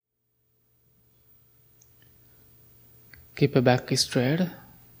Keep your back straight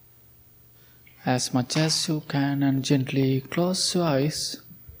as much as you can and gently close your eyes.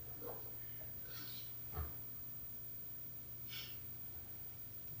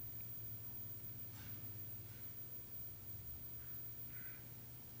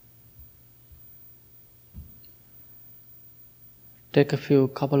 Take a few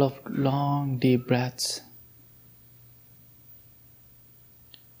couple of long deep breaths.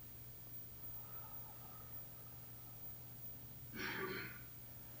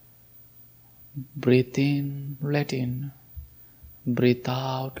 Breathe in, let in. Breathe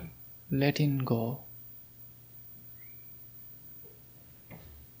out, letting go.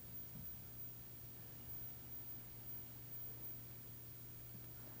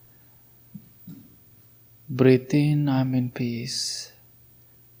 Breathe in, I am in peace.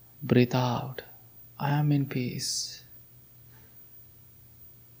 Breathe out, I am in peace.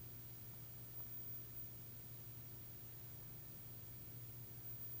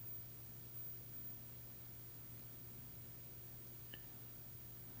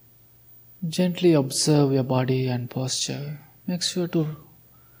 Gently observe your body and posture. Make sure to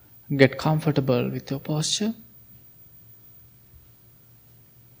get comfortable with your posture.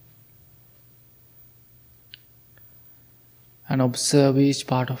 And observe each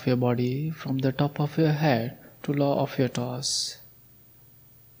part of your body from the top of your head to low of your toes.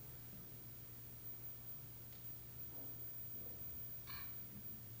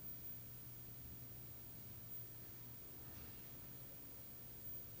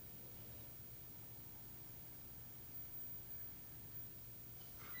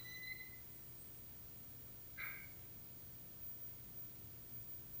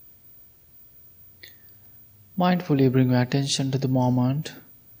 Mindfully bring your attention to the moment.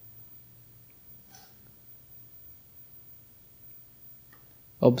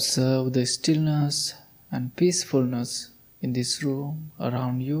 Observe the stillness and peacefulness in this room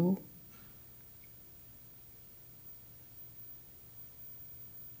around you.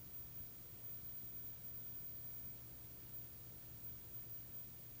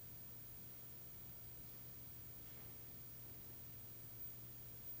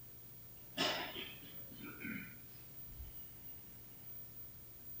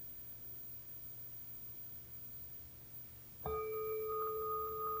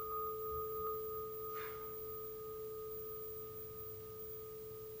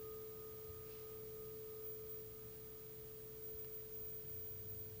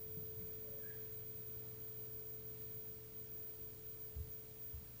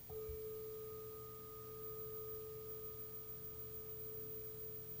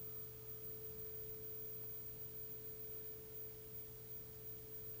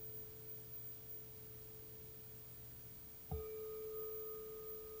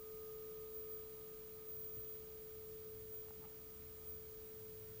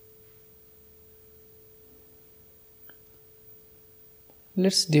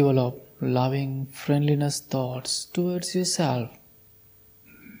 Let's develop loving friendliness thoughts towards yourself.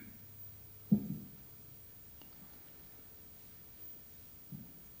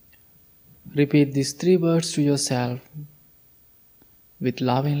 Repeat these three words to yourself with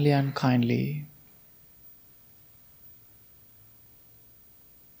lovingly and kindly.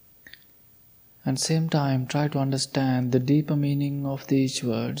 And same time try to understand the deeper meaning of these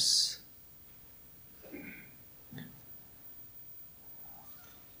words.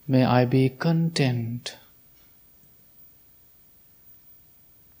 May I be content.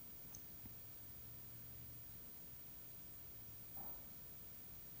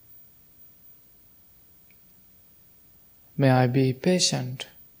 May I be patient.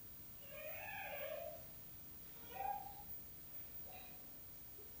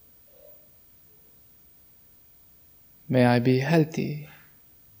 May I be healthy.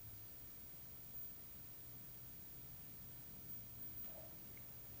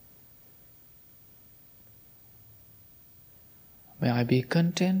 May I be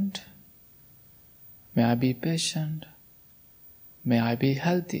content. May I be patient. May I be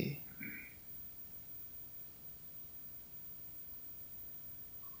healthy.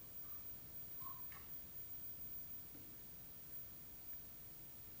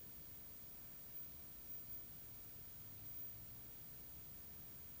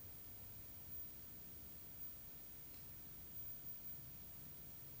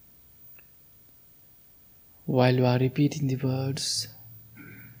 While you are repeating the words,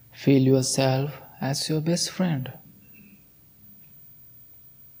 feel yourself as your best friend.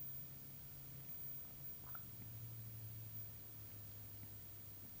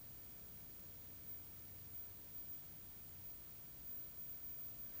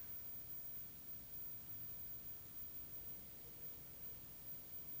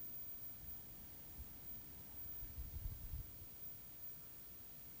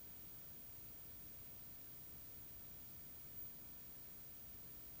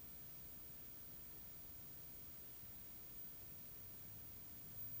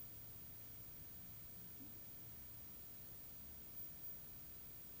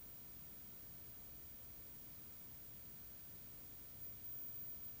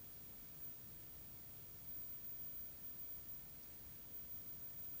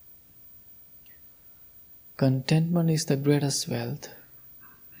 Contentment is the greatest wealth.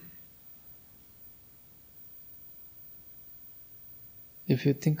 If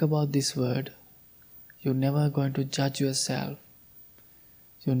you think about this word, you're never going to judge yourself.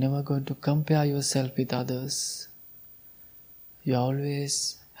 You're never going to compare yourself with others. You're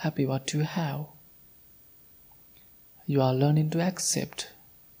always happy what you have. You are learning to accept.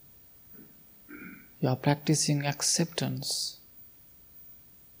 You are practicing acceptance.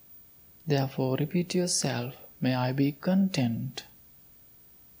 Therefore, repeat to yourself, may I be content.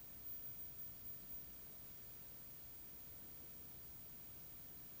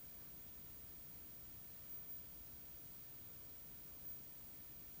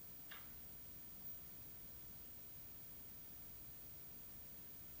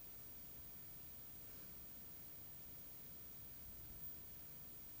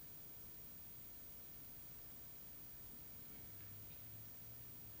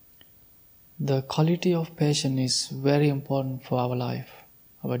 The quality of patience is very important for our life,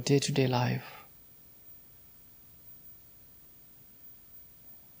 our day-to-day life.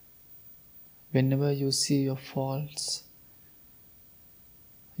 Whenever you see your faults,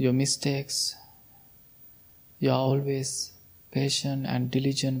 your mistakes, you are always patient and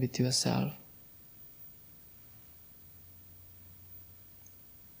diligent with yourself.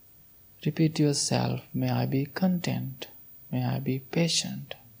 Repeat to yourself, may I be content, may I be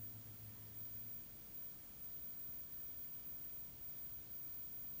patient.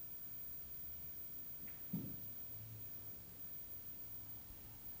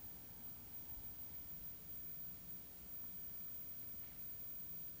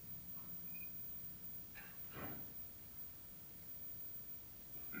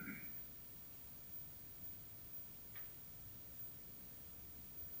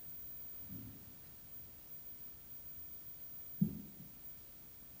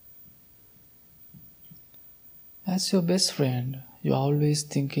 As your best friend, you are always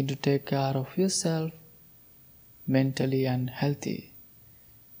thinking to take care of yourself mentally and healthy.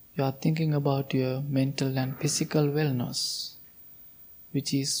 You are thinking about your mental and physical wellness,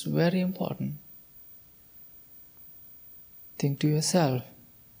 which is very important. Think to yourself,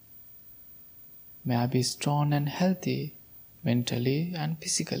 may I be strong and healthy mentally and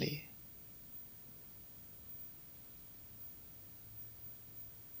physically.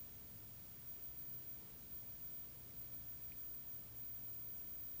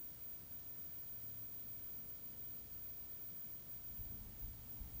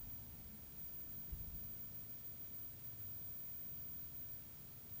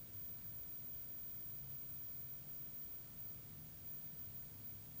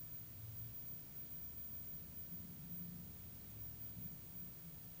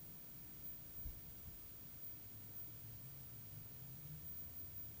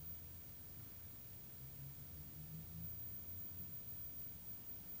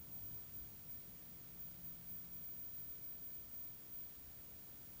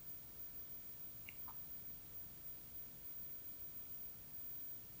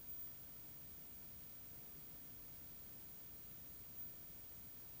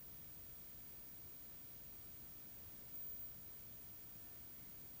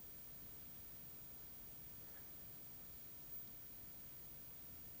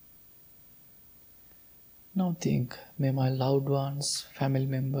 Now think, may my loved ones, family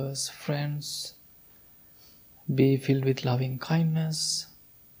members, friends be filled with loving kindness.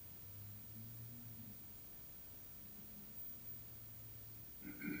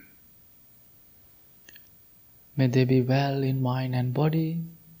 May they be well in mind and body.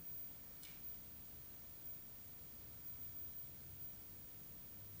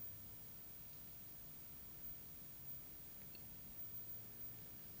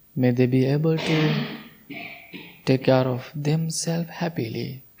 May they be able to take care of themselves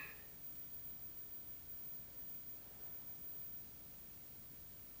happily.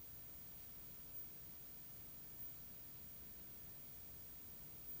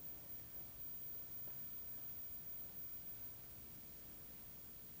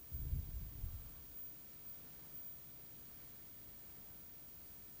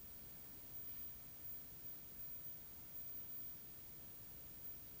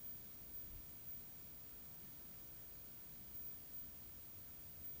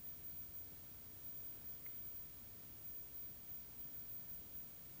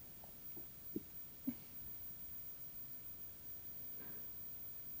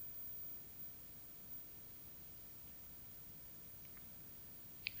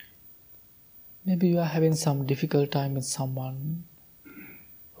 Maybe you are having some difficult time with someone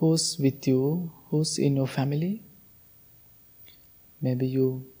who's with you, who's in your family. Maybe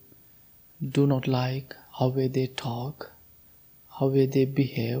you do not like how way they talk, how way they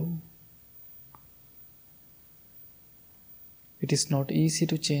behave. It is not easy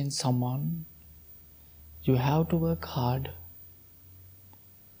to change someone. You have to work hard.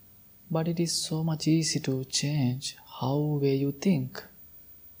 But it is so much easy to change how way you think.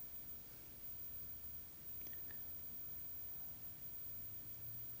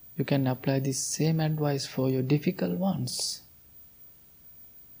 You can apply this same advice for your difficult ones.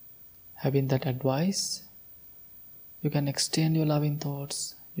 Having that advice, you can extend your loving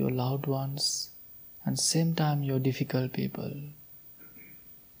thoughts, your loved ones, and same time your difficult people.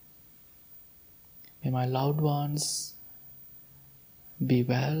 May my loved ones be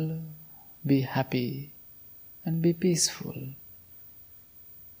well, be happy, and be peaceful.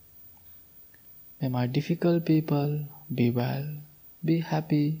 May my difficult people be well, be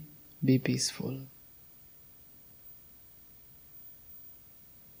happy, be peaceful.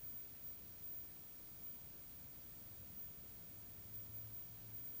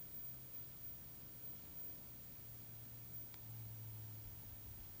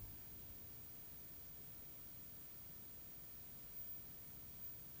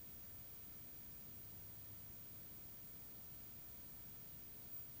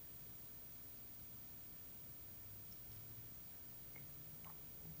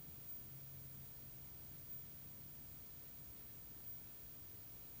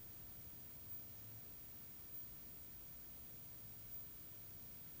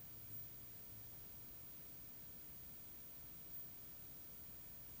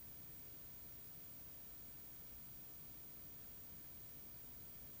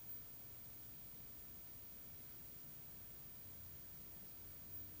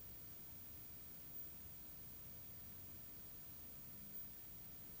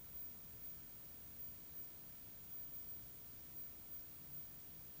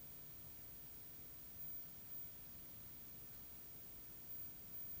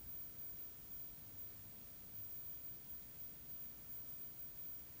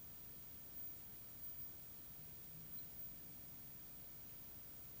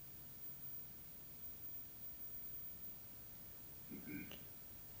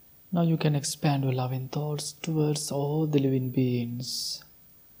 Now you can expand your loving thoughts towards all the living beings.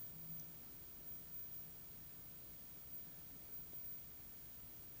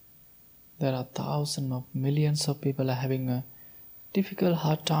 There are thousands of millions of people are having a difficult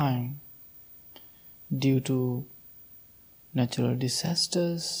hard time due to natural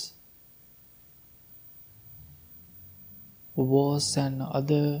disasters, wars and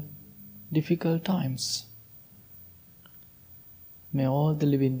other difficult times. May all the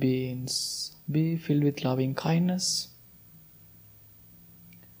living beings be filled with loving kindness.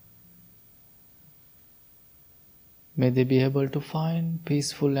 May they be able to find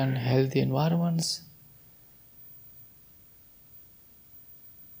peaceful and healthy environments.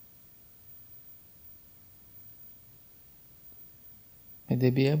 May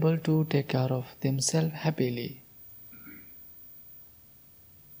they be able to take care of themselves happily.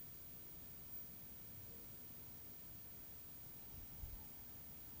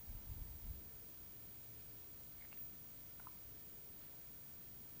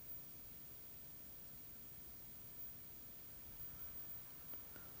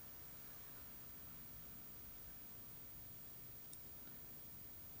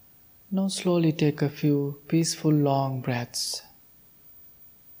 Now slowly take a few peaceful long breaths.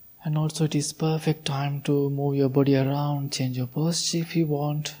 And also it is perfect time to move your body around, change your posture if you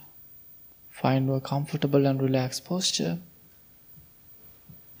want. Find a comfortable and relaxed posture.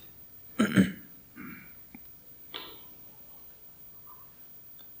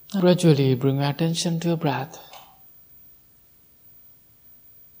 Gradually bring your attention to your breath.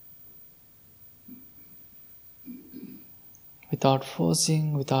 Without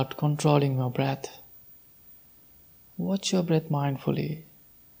forcing, without controlling your breath. Watch your breath mindfully.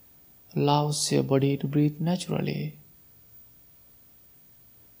 Allows your body to breathe naturally.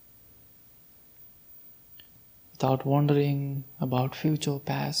 Without wondering about future or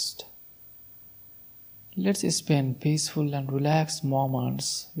past. Let's spend peaceful and relaxed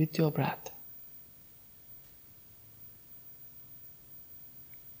moments with your breath.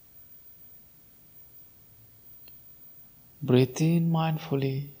 Breathe in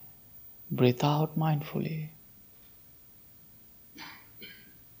mindfully, breathe out mindfully.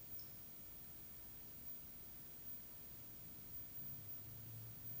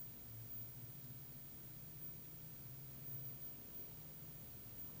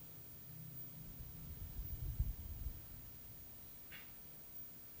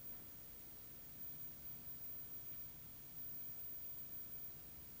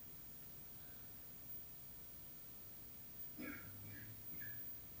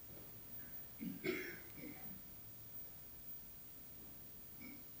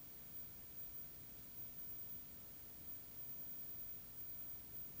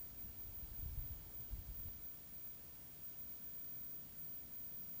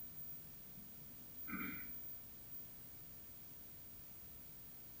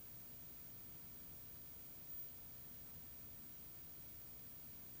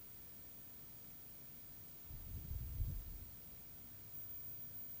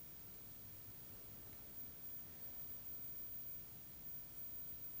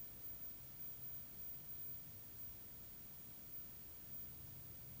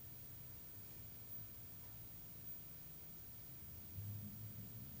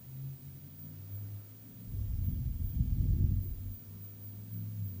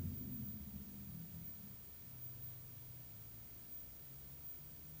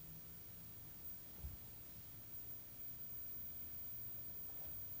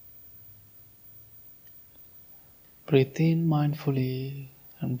 Breathe in mindfully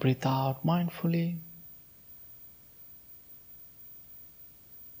and breathe out mindfully.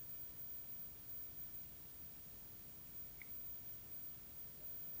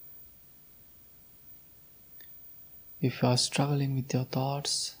 If you are struggling with your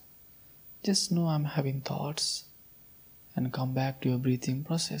thoughts, just know I'm having thoughts and come back to your breathing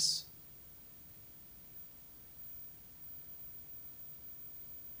process.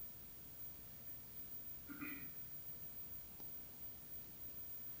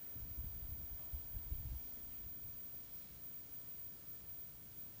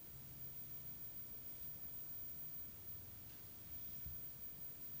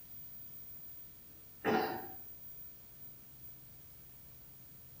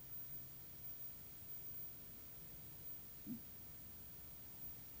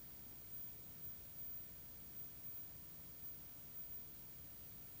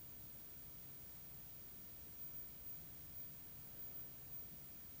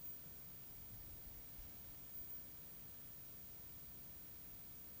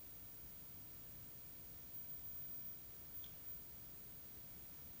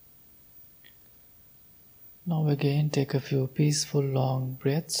 Now again take a few peaceful long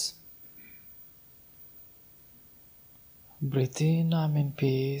breaths. Breathe in, I'm in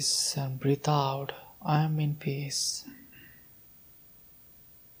peace, and breathe out, I'm in peace.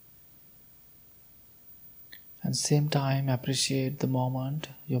 And same time appreciate the moment,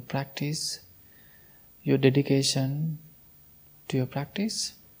 your practice, your dedication to your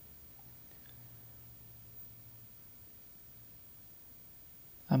practice.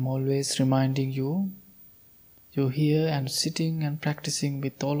 I'm always reminding you, you're here and sitting and practicing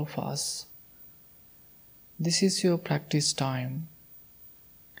with all of us. This is your practice time.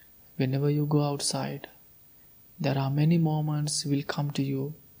 Whenever you go outside, there are many moments will come to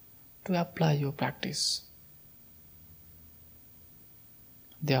you to apply your practice.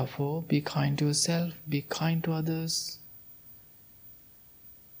 Therefore, be kind to yourself, be kind to others.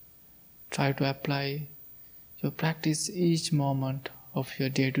 Try to apply your practice each moment of your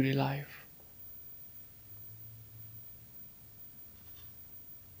day-to-day life.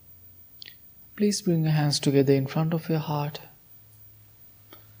 Please bring your hands together in front of your heart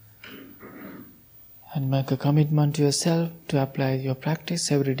and make a commitment to yourself to apply your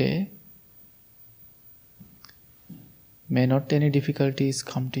practice every day. May not any difficulties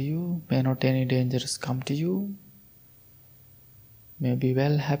come to you, may not any dangers come to you. May be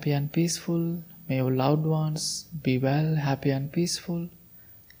well, happy and peaceful. May your loved ones be well, happy and peaceful.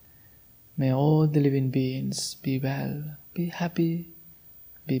 May all the living beings be well, be happy,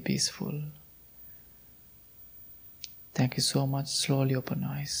 be peaceful. Thank you so much. Slowly open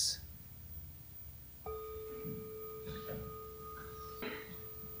eyes.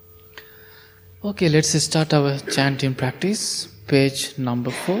 Okay, let's start our chanting practice. Page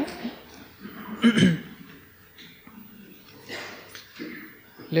number 4.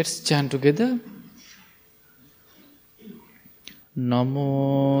 Let's chant together.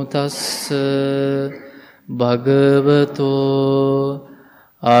 Namo tassa bhagavato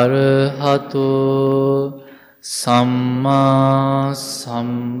arahato Samma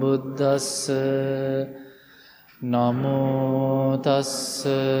sambuddhassa. Namo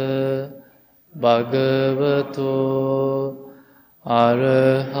tassa bhagavato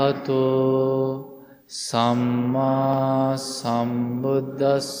arahato Samma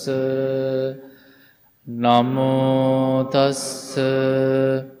sambuddhassa. Namo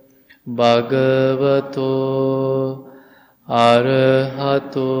tassa bhagavato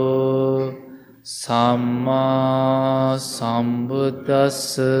arahato Samma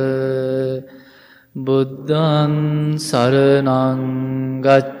sambuddhassa. Buddhaṃ saranang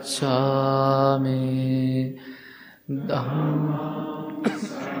gacchāmi. Dhammam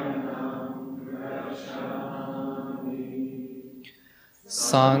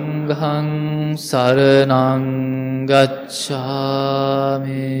Sanghaṃ saranang gacchāmi.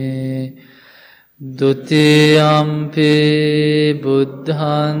 Dutiyampi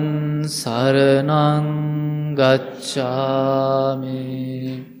buddhaṃ saranang gacchāmi.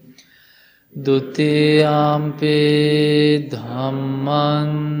 Dutiyampi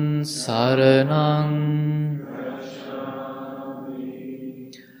dhammaṃ saranang gacchāmi.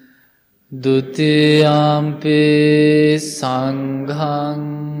 Dutiyampi sanghaṃ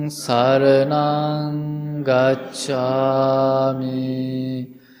saranang gacchāmi.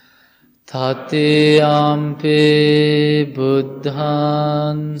 Tatiyampi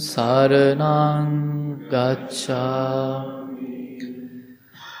buddhaṃ saranang gacchāmi.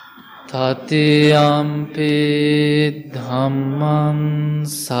 Tatiyampi dhammaṃ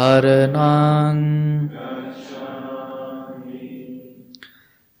saranang gacchāmi.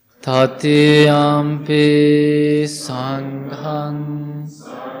 Tatiyampi sanghang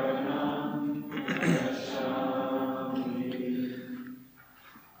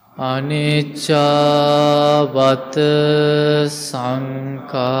anicca vata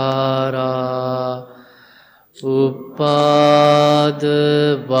sankhara uppada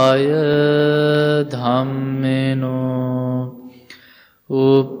vaya dhammeno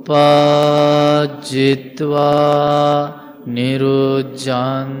upajitva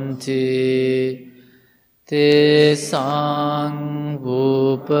nirujjanti te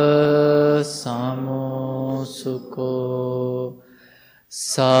sangvupa samosukho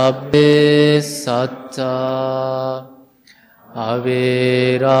sabbe satta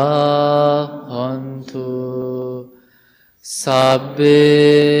avera hantu sabbe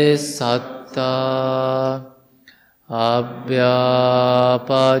satta abhyapajja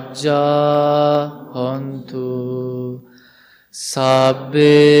hantu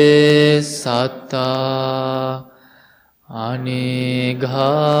sabbe satta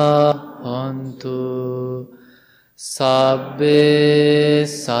anigha hantu sabbe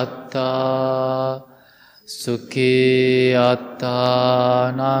satta sukhi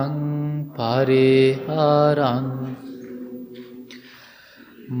attanang pariharan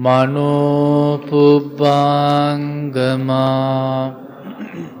manopubbangama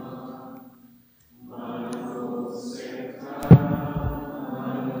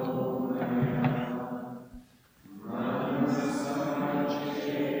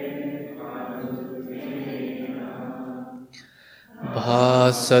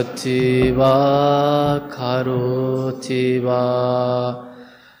bhasati va karoti va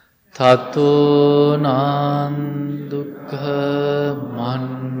tato nan dukkha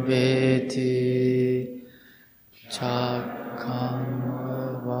manveti chakkam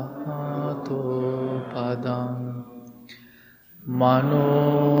vahato padam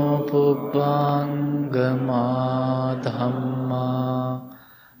manopubbangama dhamma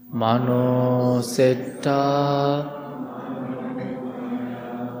manosetta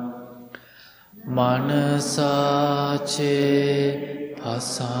manasace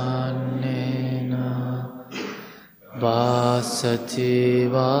pasannena vasati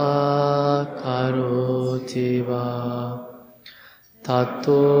va karoti va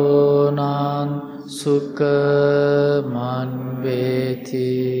tato nan sukha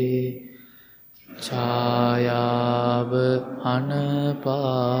manveti chayab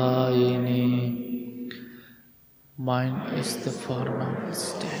anapayini. Mind is the form of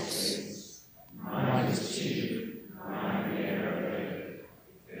states. Mind is chief.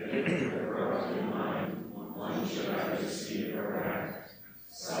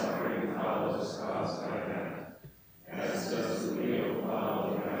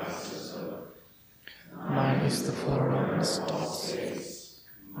 Mind is the form of states.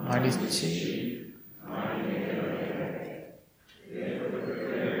 Mind is chief.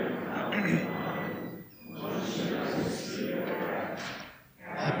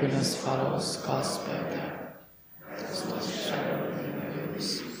 Happiness follows caused by that.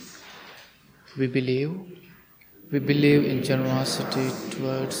 We believe in generosity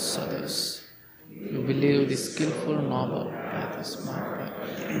towards others. We believe the skillful noble path is marked by.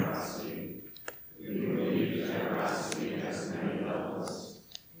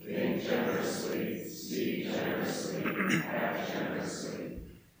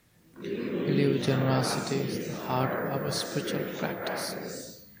 Believe generosity is the heart of our spiritual practice.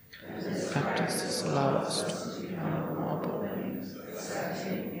 Practices allow us to be noble.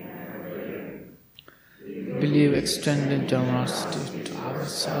 Believe extending generosity to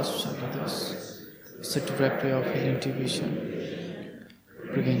ourselves and others is a direct way of healing division,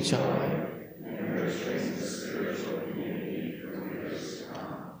 bringing joy.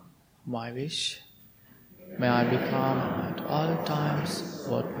 My wish, may I become at all times,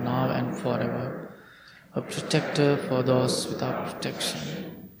 both now and forever, a protector for those without protection,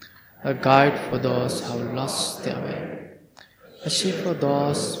 a guide for those who have lost their way, a ship for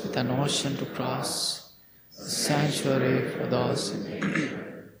those with an ocean to cross, a sanctuary for those in need.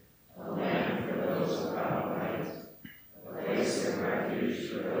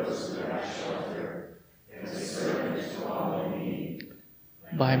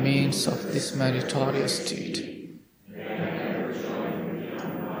 By means of this meritorious deed,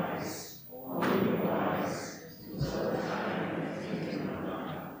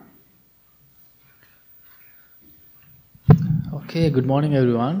 okay, good morning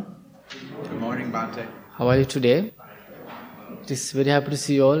everyone. Good morning, Bhante. How are you today? Just very happy to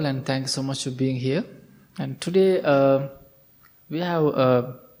see you all and thanks so much for being here. And today we have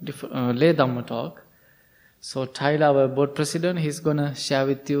a lay Dhamma talk. So Tyler, our board president, he's gonna share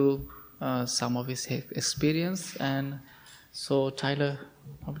with you some of his experience. And so Tyler,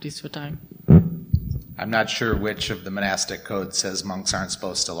 how it is your time? I'm not sure which of the monastic code says monks aren't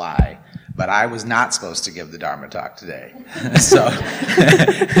supposed to lie, but I was not supposed to give the Dharma talk today. So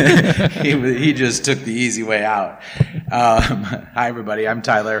he just took the easy way out. Hi, everybody. I'm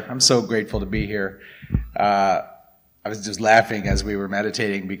Tyler. I'm so grateful to be here. I was just laughing as we were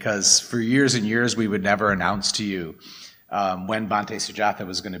meditating because for years and years we would never announce to you when Bhante Sujatha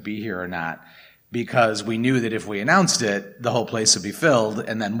was going to be here or not, because we knew that if we announced it, the whole place would be filled,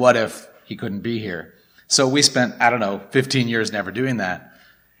 and then what if he couldn't be here? So we spent, 15 years never doing that.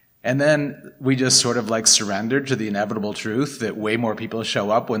 And then we just sort of like surrendered to the inevitable truth that way more people show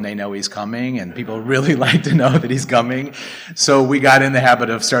up when they know he's coming, and people really like to know that he's coming. So we got in the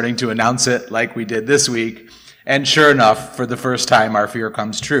habit of starting to announce it like we did this week. And sure enough, for the first time, our fear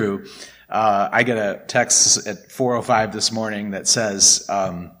comes true. I get a text at 4:05 this morning that says,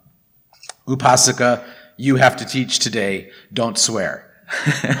 Upasaka, you have to teach today, don't swear.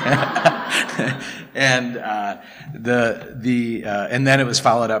 And and then it was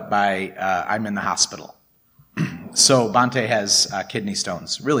followed up by I'm in the hospital. So Bhante has kidney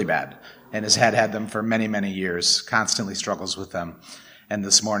stones, really bad, and has had them for many, many years, constantly struggles with them. And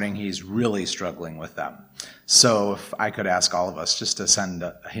this morning he's really struggling with them. So if I could ask all of us just to send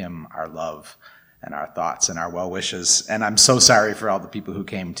him our love and our thoughts and our well wishes. And I'm so sorry for all the people who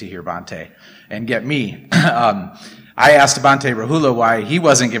came to hear Bhante and get me. I asked Bhante Rahula why he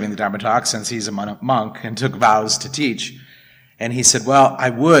wasn't giving the Dharma talk since he's a monk and took vows to teach. And he said, well, I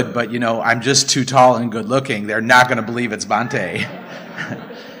would, but I'm just too tall and good looking. They're not going to believe it's Bhante.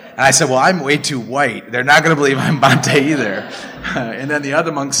 And I said, well, I'm way too white. They're not going to believe I'm Bhante either. And then the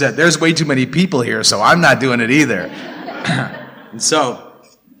other monk said, there's way too many people here, so I'm not doing it either. And so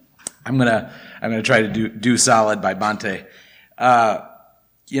I'm gonna try to do solid by Bhante.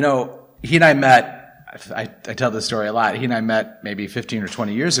 He and I met. I tell this story a lot. He and I met maybe 15 or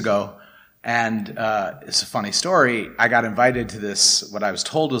 20 years ago, and it's a funny story. I got invited to this, what I was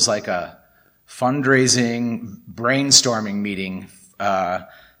told was like a fundraising, brainstorming meeting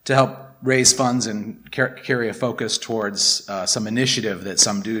to help raise funds and carry a focus towards some initiative that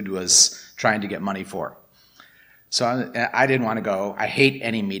some dude was trying to get money for. So I didn't want to go. I hate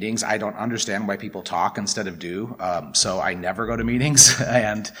any meetings. I don't understand why people talk instead of do. So I never go to meetings.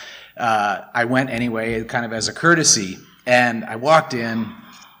 And I went anyway, kind of as a courtesy. And I walked in,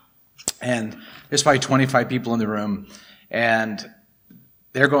 and there's probably 25 people in the room. And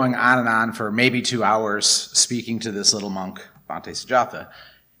they're going on and on for maybe 2 hours speaking to this little monk, Bhante Sujatha,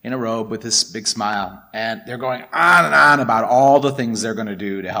 in a robe with this big smile. And they're going on and on about all the things they're going to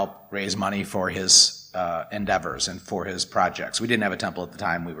do to help raise money for his endeavors and for his projects. We didn't have a temple at the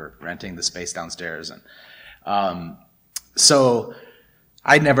time. We were renting the space downstairs. And so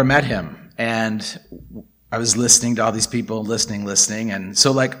I'd never met him. And I was listening to all these people, listening. And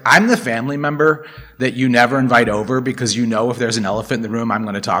so, I'm the family member that you never invite over because if there's an elephant in the room, I'm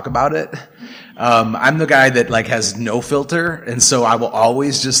going to talk about it. I'm the guy that, has no filter. And so I will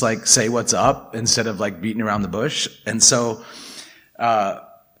always just, say what's up instead of, beating around the bush. And so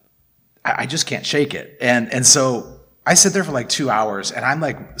I just can't shake it. And so I sit there for 2 hours, and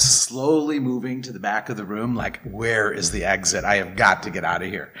I'm slowly moving to the back of the room, where is the exit? I have got to get out of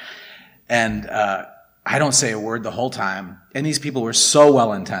here. And I don't say a word the whole time. And these people were so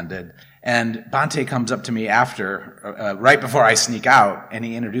well intended. And Bhante comes up to me after, right before I sneak out, and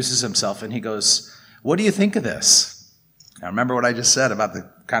he introduces himself, and he goes, what do you think of this? Now remember what I just said about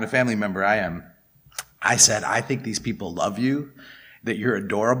the kind of family member I am. I said, I think these people love you, that you're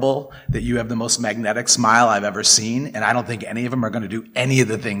adorable, that you have the most magnetic smile I've ever seen, and I don't think any of them are going to do any of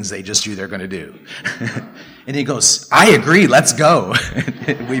the things they just they're going to do. And he goes, I agree, let's go.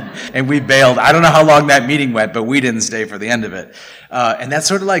 and we bailed. I don't know how long that meeting went, but we didn't stay for the end of it. And that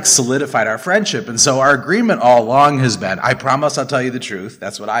sort of solidified our friendship. And so our agreement all along has been, I promise I'll tell you the truth.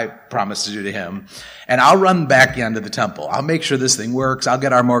 That's what I promised to do to him. And I'll run back end of the temple. I'll make sure this thing works. I'll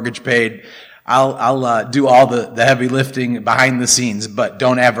get our mortgage paid. I'll do all the heavy lifting behind the scenes, but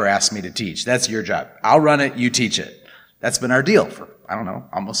don't ever ask me to teach. That's your job. I'll run it, you teach it. That's been our deal for,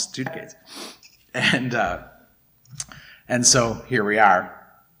 almost 2 decades. And so here we are.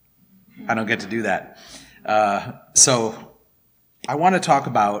 I don't get to do that. So I want to talk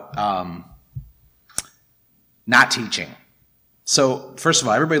about not teaching. So first of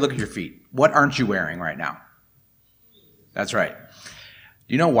all, everybody look at your feet. What aren't you wearing right now? That's right.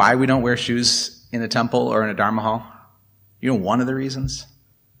 Do you know why we don't wear shoes in a temple or in a Dharma hall? You know one of the reasons?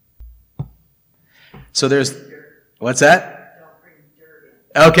 So there's, what's that?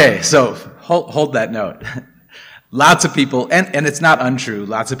 Okay, so hold that note. Lots of people, and it's not untrue,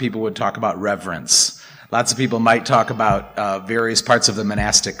 lots of people would talk about reverence. Lots of people might talk about various parts of the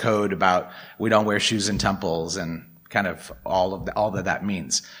monastic code about we don't wear shoes in temples and kind of all that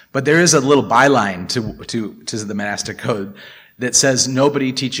means. But there is a little byline to the monastic code that says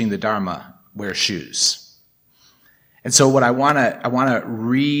nobody teaching the Dharma wears shoes. And so what I want to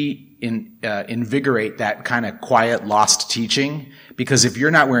invigorate that kind of quiet, lost teaching, because if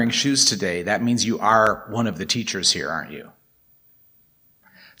you're not wearing shoes today, that means you are one of the teachers here, aren't you?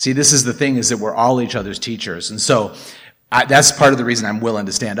 See, this is the thing, is that we're all each other's teachers. And so that's part of the reason I'm willing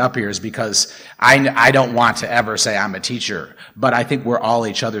to stand up here, is because I don't want to ever say I'm a teacher, but I think we're all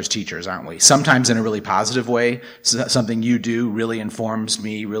each other's teachers, aren't we? Sometimes in a really positive way. Something you do really informs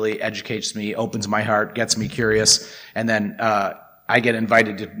me, really educates me, opens my heart, gets me curious, and then I get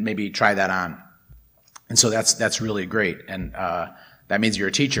invited to maybe try that on. And so that's really great. And that means you're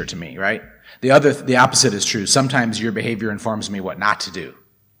a teacher to me, right? The opposite is true. Sometimes your behavior informs me what not to do.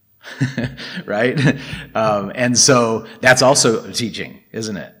 Right? And so that's also teaching,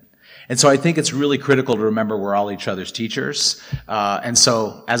 isn't it? And so I think it's really critical to remember we're all each other's teachers. And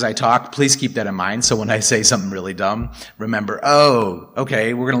so as I talk, please keep that in mind. So when I say something really dumb, remember, oh,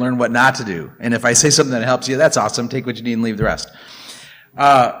 okay, we're going to learn what not to do. And if I say something that helps you, that's awesome. Take what you need and leave the rest.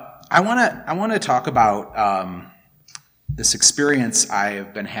 I want to talk about this experience I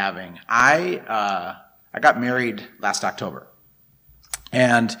have been having. I got married last October.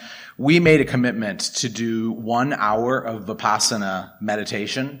 And we made a commitment to do 1 hour of Vipassana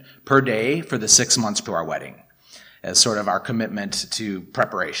meditation per day for the 6 months to our wedding, as sort of our commitment to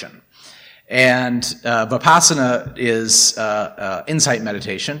preparation. And Vipassana is insight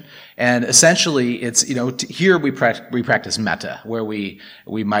meditation, and essentially it's, here we practice metta, where we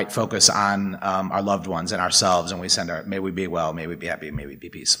might focus on our loved ones and ourselves, and we send may we be well, may we be happy, may we be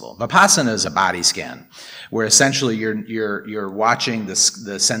peaceful. Vipassana is a body scan, where essentially you're watching the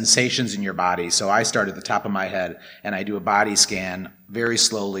sensations in your body. So I start at the top of my head, and I do a body scan very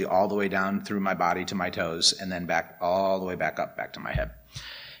slowly all the way down through my body to my toes, and then back all the way back up, back to my head.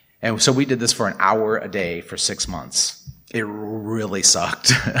 And so we did this for 1 hour a day for 6 months. It really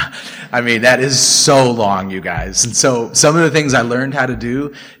sucked. I mean, that is so long, you guys. And so some of the things I learned how to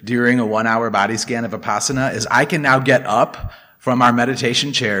do during a 1 hour body scan of Vipassana is I can now get up from our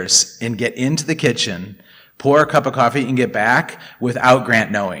meditation chairs and get into the kitchen, pour a cup of coffee, and get back without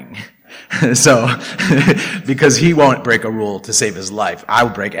Grant knowing. So, because he won't break a rule to save his life. I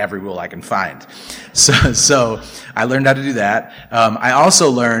will break every rule I can find. So I learned how to do that. I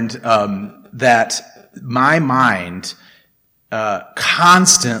also learned that my mind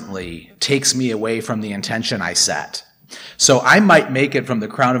constantly takes me away from the intention I set. So I might make it from the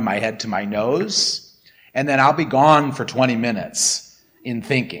crown of my head to my nose, and then I'll be gone for 20 minutes in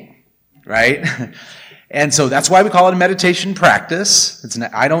thinking, right? And so that's why we call it a meditation practice.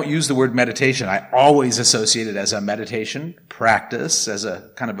 I don't use the word meditation. I always associate it as a meditation practice, as a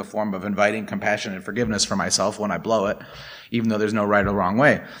kind of a form of inviting compassion and forgiveness for myself when I blow it, even though there's no right or wrong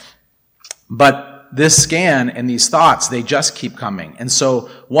way. But this scan and these thoughts, they just keep coming. And so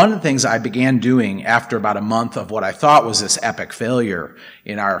one of the things I began doing after about a month of what I thought was this epic failure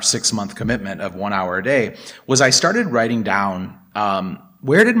in our 6-month commitment of 1 hour a day was I started writing down,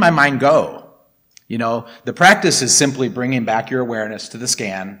 where did my mind go? The practice is simply bringing back your awareness to the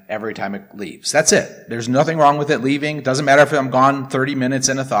scan every time it leaves. That's it. There's nothing wrong with it leaving. It doesn't matter if I'm gone 30 minutes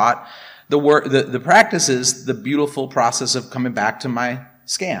in a thought. The practice is the beautiful process of coming back to my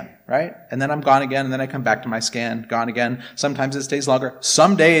scan, right? And then I'm gone again, and then I come back to my scan, gone again. Sometimes it stays longer.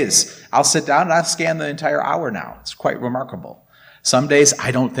 Some days I'll sit down and I'll scan the entire hour now. It's quite remarkable. Some days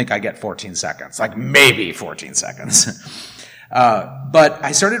I don't think I get 14 seconds, like maybe 14 seconds. But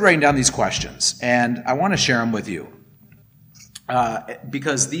I started writing down these questions, and I want to share them with you.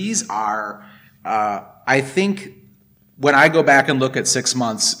 Because these are, I think, when I go back and look at 6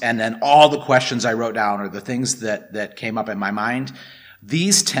 months and then all the questions I wrote down or the things that came up in my mind,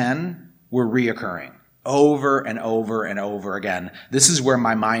 these 10 were reoccurring over and over and over again. This is where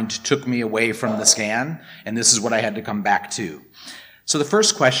my mind took me away from the scan, and this is what I had to come back to. So the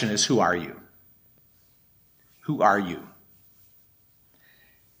first question is, who are you? Who are you?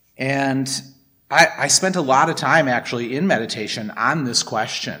 And I spent a lot of time actually in meditation on this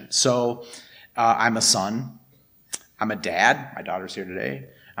question. So I'm a son. I'm a dad. My daughter's here today.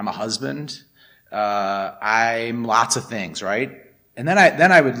 I'm a husband. I'm lots of things, right? And then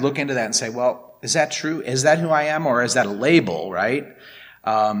I would look into that and say, well, is that true? Is that who I am, or is that a label, right?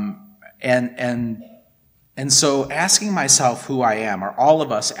 And so asking myself who I am, or all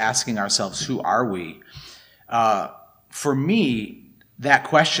of us asking ourselves who are we, for me, that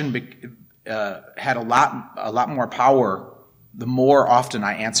question had a lot more power the more often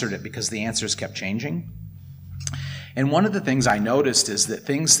I answered it, because the answers kept changing. And one of the things I noticed is that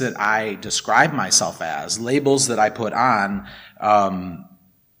things that I describe myself as, labels that I put on, aren't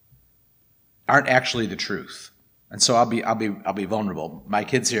actually the truth. And so I'll be vulnerable. My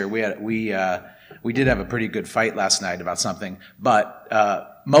kids here, we did have a pretty good fight last night about something, but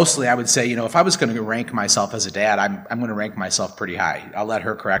mostly I would say, if I was going to rank myself as a dad, I'm going to rank myself pretty high. I'll let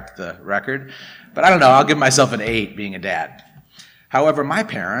her correct the record, but I don't know. I'll give myself an 8 being a dad. However, my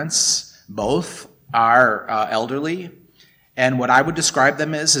parents both are elderly, and what I would describe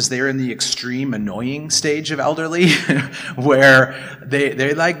them as they're in the extreme annoying stage of elderly, where they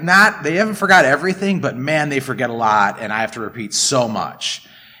haven't forgot everything, but man, they forget a lot, and I have to repeat so much.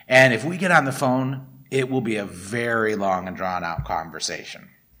 And if we get on the phone, it will be a very long and drawn out conversation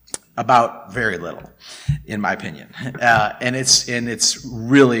about very little, in my opinion. And it's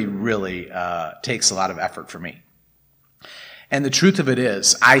really, really takes a lot of effort for me. And the truth of it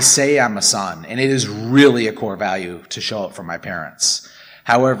is, I say I'm a son, and it is really a core value to show up for my parents.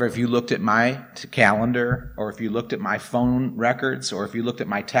 However, if you looked at my calendar, or if you looked at my phone records, or if you looked at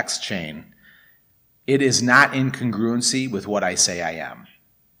my text chain, it is not in congruency with what I say I am.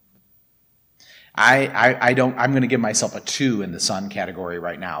 I'm going to give myself a 2 in the son category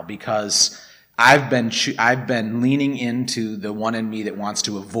right now, because I've been leaning into the one in me that wants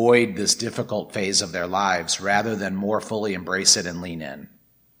to avoid this difficult phase of their lives rather than more fully embrace it and lean in.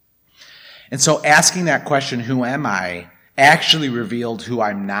 And so asking that question, who am I, actually revealed who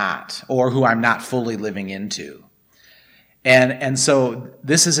I'm not, or who I'm not fully living into. And so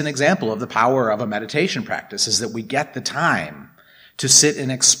this is an example of the power of a meditation practice, is that we get the time to sit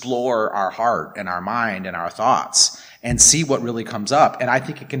and explore our heart and our mind and our thoughts and see what really comes up. And I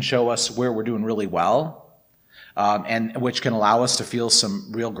think it can show us where we're doing really well, and which can allow us to feel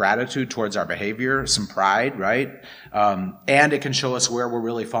some real gratitude towards our behavior, some pride, right? And it can show us where we're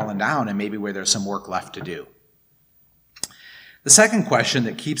really falling down and maybe where there's some work left to do. The second question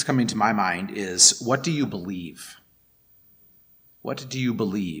that keeps coming to my mind is, what do you believe? What do you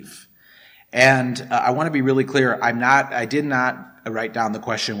believe? And I want to be really clear. I did not write down the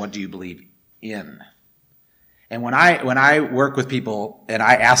question, what do you believe in? And when I work with people and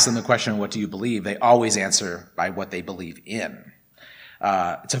I ask them the question, what do you believe? They always answer by what they believe in.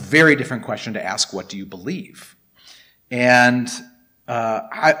 It's a very different question to ask, what do you believe? And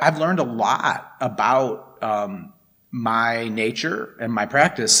I've learned a lot about my nature and my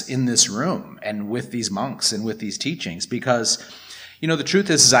practice in this room and with these monks and with these teachings, because the truth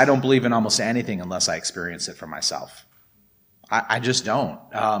is I don't believe in almost anything unless I experience it for myself. I just don't.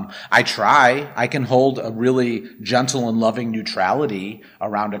 I try. I can hold a really gentle and loving neutrality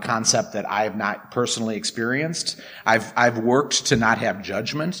around a concept that I have not personally experienced. I've worked to not have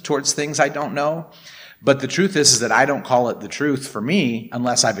judgment towards things I don't know. But the truth is that I don't call it the truth for me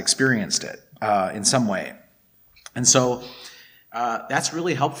unless I've experienced it in some way. And so that's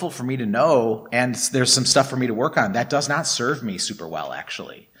really helpful for me to know, and there's some stuff for me to work on. That does not serve me super well,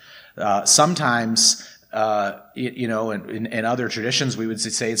 actually. Sometimes, in other traditions, we would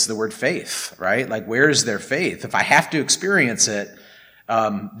say it's the word faith, right? Like, where is their faith? If I have to experience it,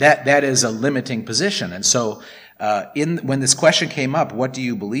 that is a limiting position. And so when this question came up, what do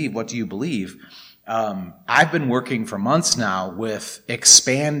you believe? What do you believe? I've been working for months now with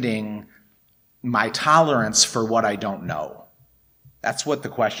expanding my tolerance for what I don't know. That's what the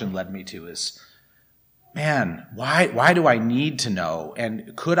question led me to, is, man, why do I need to know?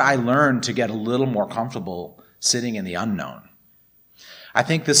 And could I learn to get a little more comfortable sitting in the unknown? I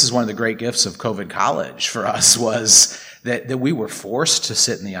think this is one of the great gifts of COVID college for us, was that we were forced to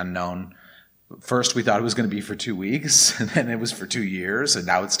sit in the unknown. First, we thought it was going to be for 2 weeks, and then it was for 2 years, and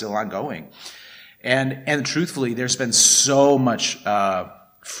now it's still ongoing. And truthfully, there's been so much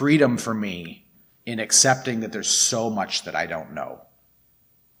freedom for me in accepting that there's so much that I don't know.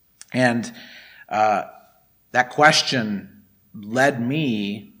 And that question led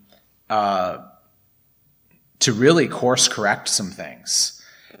me to really course correct some things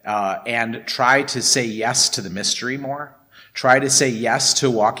and try to say yes to the mystery more. Try to say yes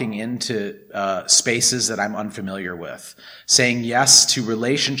to walking into spaces that I'm unfamiliar with. Saying yes to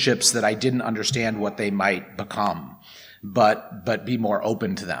relationships that I didn't understand what they might become, but be more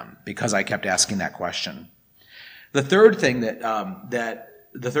open to them because I kept asking that question. The third thing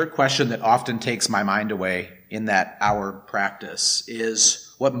the third question that often takes my mind away in that hour practice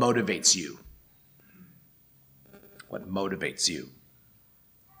is, what motivates you? What motivates you?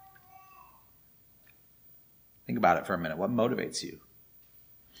 Think about it for a minute. What motivates you?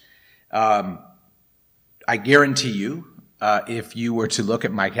 I guarantee you, if you were to look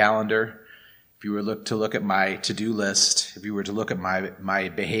at my calendar If you were to look at my to-do list, if you were to look at my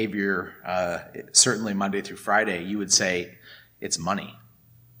behavior, certainly Monday through Friday, you would say it's money.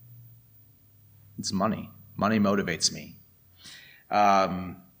 It's money. Money motivates me.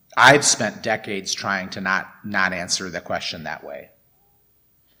 I've spent decades trying to not answer the question that way.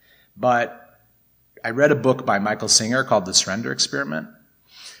 But I read a book by Michael Singer called The Surrender Experiment.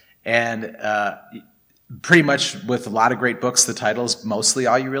 And pretty much with a lot of great books, the title's mostly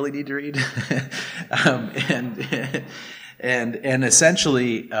all you really need to read. And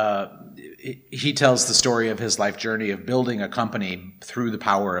essentially, he tells the story of his life journey of building a company through the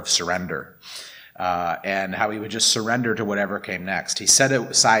power of surrender. And how he would just surrender to whatever came next. He set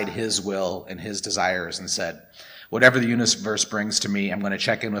aside his will and his desires and said, whatever the universe brings to me, I'm going to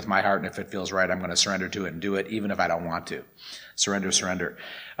check in with my heart, and if it feels right, I'm going to surrender to it and do it, even if I don't want to. Surrender.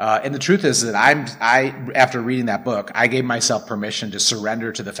 And the truth is that after reading that book, I gave myself permission to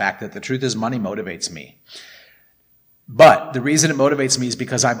surrender to the fact that the truth is money motivates me. But the reason it motivates me is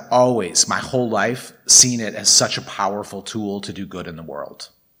because I've always, my whole life, seen it as such a powerful tool to do good in the world.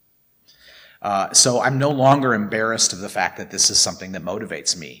 So I'm no longer embarrassed of the fact that this is something that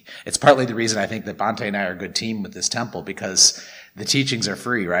motivates me. It's partly the reason I think that Bhante and I are a good team with this temple, because the teachings are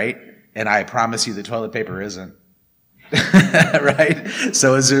free, right? And I promise you the toilet paper isn't. Right?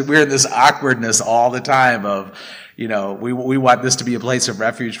 So we're in this awkwardness all the time of, we want this to be a place of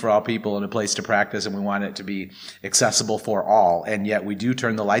refuge for all people and a place to practice, and we want it to be accessible for all. And yet we do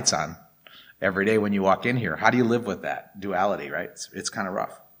turn the lights on every day when you walk in here. How do you live with that duality, right? It's kind of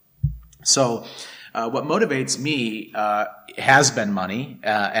rough. So what motivates me has been money,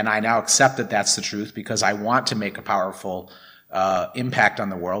 and I now accept that that's the truth because I want to make a powerful impact on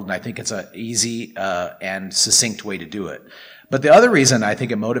the world, and I think it's an easy and succinct way to do it. But the other reason I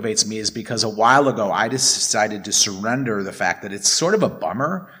think it motivates me is because a while ago I decided to surrender the fact that it's sort of a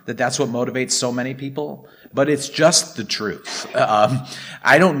bummer that that's what motivates so many people, but it's just the truth.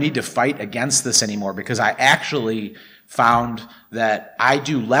 I don't need to fight against this anymore because I actually found that I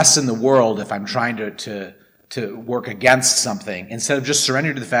do less in the world if I'm trying to work against something, instead of just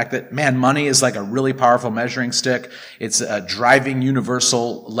surrendering to the fact that, man, money is like a really powerful measuring stick. It's a driving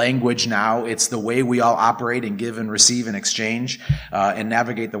universal language now. It's the way we all operate and give and receive and exchange and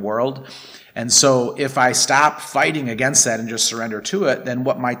navigate the world. And so if I stop fighting against that and just surrender to it, then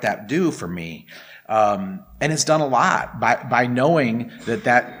what might that do for me? And it's done a lot by knowing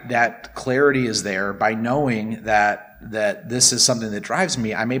that clarity is there, by knowing that this is something that drives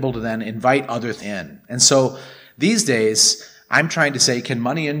me. I'm able to then invite others in. And so these days, I'm trying to say, can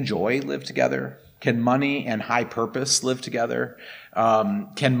money and joy live together? Can money and high purpose live together?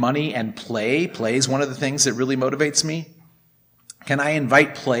 Can money and play? Play is one of the things that really motivates me. Can I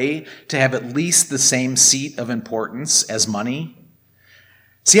invite play to have at least the same seat of importance as money?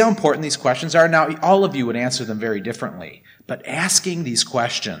 See how important these questions are? Now, all of you would answer them very differently, but asking these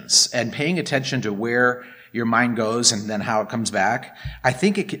questions and paying attention to where your mind goes and then how it comes back, I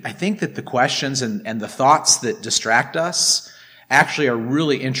think that the questions and the thoughts that distract us actually are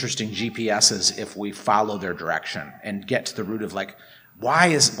really interesting GPSs if we follow their direction and get to the root of why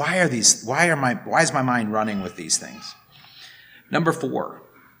is my mind running with these things? Number 4,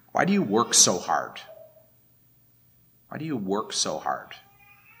 why do you work so hard? Why do you work so hard?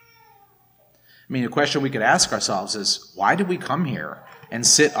 I mean, a question we could ask ourselves is, why did we come here and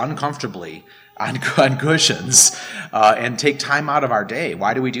sit uncomfortably on cushions and take time out of our day?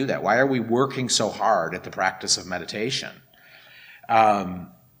 Why do we do that? Why are we working so hard at the practice of meditation? Why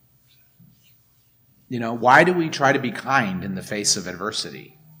do we try to be kind in the face of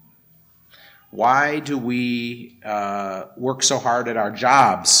adversity? Why do we work so hard at our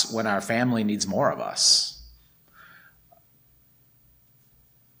jobs when our family needs more of us?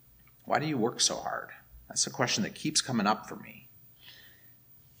 Why do you work so hard? That's a question that keeps coming up for me.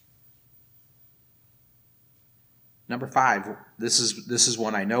 Number 5, this is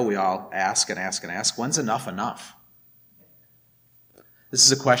one I know we all ask and ask and ask. When's enough enough? This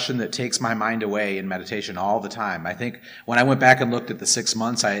is a question that takes my mind away in meditation all the time. I think when I went back and looked at the 6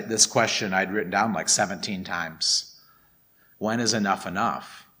 months, this question I'd written down 17 times. When is enough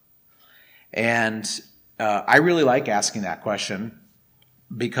enough? And I really like asking that question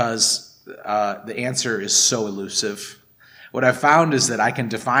because the answer is so elusive. What I've found is that I could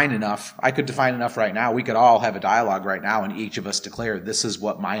define enough right now. We could all have a dialogue right now and each of us declare this is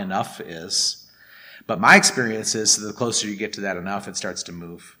what my enough is. But my experience is the closer you get to that enough, it starts to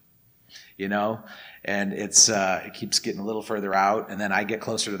move, and it keeps getting a little further out, and then I get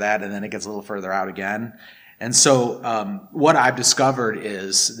closer to that, and then it gets a little further out again. And so what I've discovered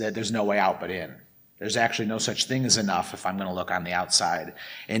is that there's no way out but in. There's actually no such thing as enough if I'm going to look on the outside.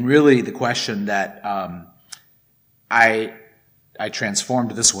 And really the question that I transformed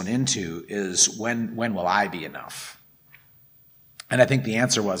this one into is when will I be enough? And I think the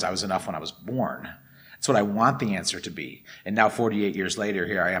answer was I was enough when I was born. That's what I want the answer to be. And now 48 years later,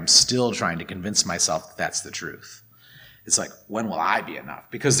 here I am still trying to convince myself that that's the truth. It's like, when will I be enough?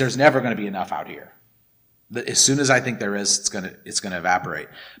 Because there's never going to be enough out here. As soon as I think there is, it's going to evaporate.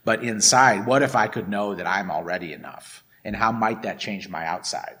 But inside, what if I could know that I'm already enough? And how might that change my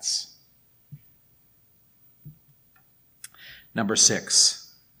outsides? Number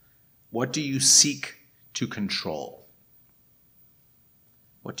 6, what do you seek to control?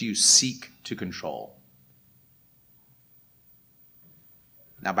 What do you seek to control?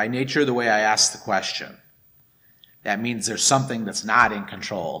 Now, by nature, the way I ask the question, that means there's something that's not in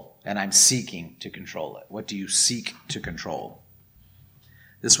control, and I'm seeking to control it. What do you seek to control?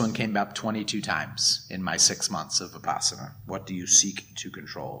 This one came up 22 times in my 6 months of Vipassana. What do you seek to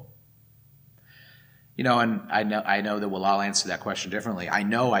control? You know, and I know that we'll all answer that question differently. I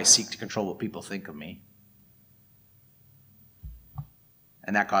know I seek to control what people think of me.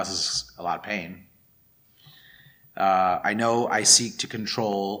 And that causes a lot of pain. I know I seek to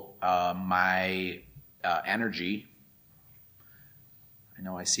control my energy. I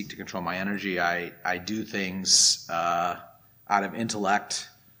know I seek to control my energy. I do things out of intellect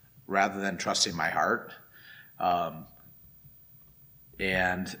rather than trusting my heart.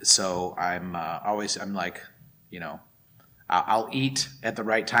 And so I'm like, you know, I'll eat at the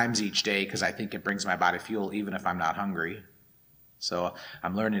right times each day because I think it brings my body fuel even if I'm not hungry. So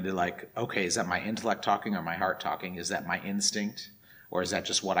I'm learning to like, okay, is that my intellect talking or my heart talking? Is that my instinct? Or is that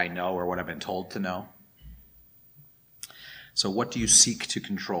just what I know or what I've been told to know? So what do you seek to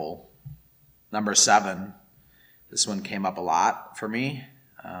control? Number 7, this one came up a lot for me,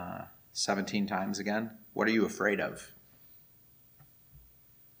 17 times again. What are you afraid of?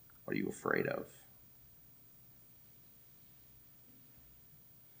 What are you afraid of?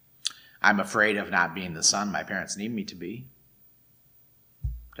 I'm afraid of not being the son my parents need me to be.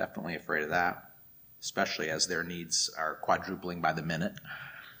 Definitely afraid of that, especially as their needs are quadrupling by the minute.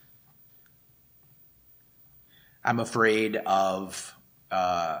 I'm afraid of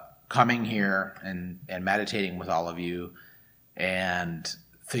coming here and meditating with all of you and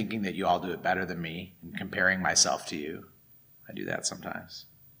thinking that you all do it better than me and comparing myself to you. I do that sometimes.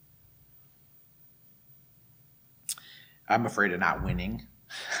 I'm afraid of not winning.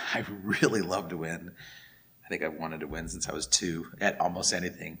 I really love to win. I think I've wanted to win since I was 2 at almost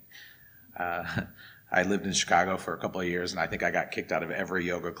anything. I lived in Chicago for a couple of years, and I think I got kicked out of every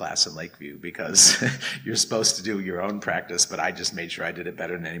yoga class in Lakeview because you're supposed to do your own practice, but I just made sure I did it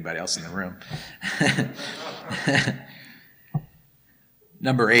better than anybody else in the room.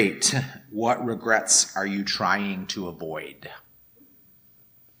 Number 8, what regrets are you trying to avoid?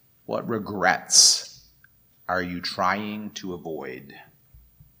 What regrets are you trying to avoid?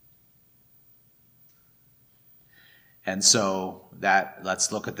 And so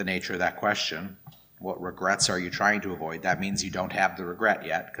let's look at the nature of that question. What regrets are you trying to avoid? That means you don't have the regret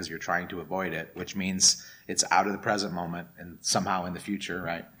yet because you're trying to avoid it, which means it's out of the present moment and somehow in the future,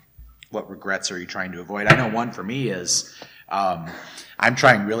 right? What regrets are you trying to avoid? I know one for me is I'm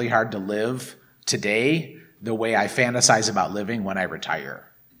trying really hard to live today the way I fantasize about living when I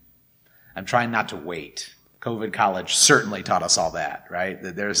retire. I'm trying not to wait. COVID college certainly taught us all that, right?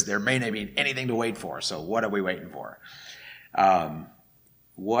 That there may not be anything to wait for, so what are we waiting for?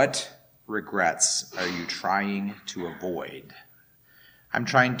 What regrets are you trying to avoid? I'm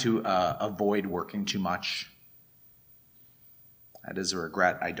trying to avoid working too much. That is a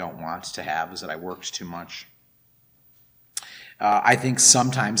regret I don't want to have, is that I worked too much. I think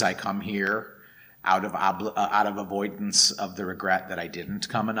sometimes I come here out of avoidance of the regret that I didn't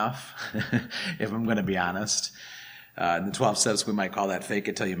come enough, if I'm going to be honest. In the 12 steps, we might call that fake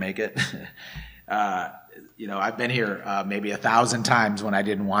it till you make it. I've been here maybe 1,000 times when I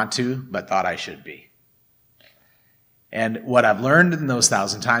didn't want to, but thought I should be. And what I've learned in those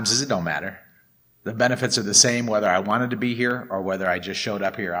 1,000 times is it don't matter. The benefits are the same whether I wanted to be here or whether I just showed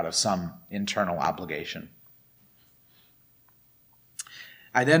up here out of some internal obligation.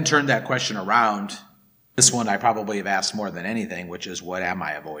 I then turned that question around. This one I probably have asked more than anything, which is, what am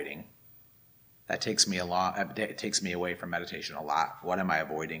I avoiding? That takes me away from meditation a lot. What am I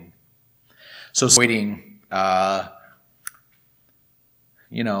avoiding? So avoiding, actually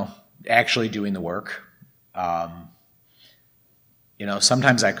doing the work.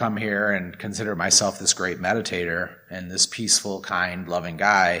 Sometimes I come here and consider myself this great meditator and this peaceful, kind, loving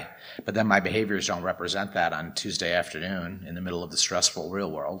guy, but then my behaviors don't represent that on Tuesday afternoon in the middle of the stressful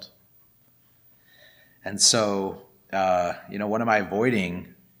real world. And so, what am I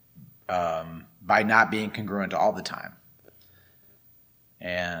avoiding by not being congruent all the time?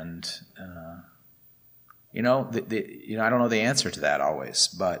 And, I don't know the answer to that always,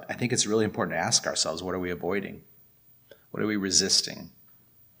 but I think it's really important to ask ourselves, what are we avoiding? What are we resisting?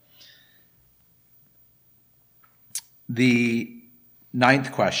 The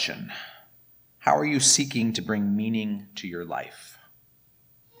 9th question, how are you seeking to bring meaning to your life?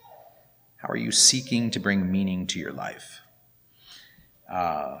 How are you seeking to bring meaning to your life?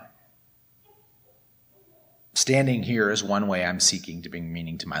 Standing here is one way I'm seeking to bring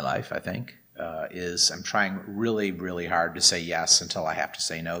meaning to my life, I think, is I'm trying really, really hard to say yes until I have to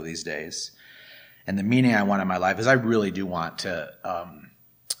say no these days. And the meaning I want in my life is I really do want to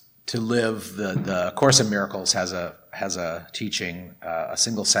live. The Course in Miracles has a teaching, a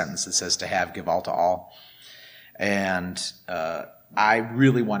single sentence that says to have, give all to all. And I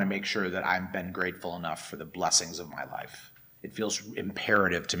really want to make sure that I've been grateful enough for the blessings of my life. It feels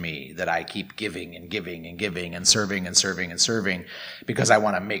imperative to me that I keep giving and giving and giving and serving and serving and serving, because I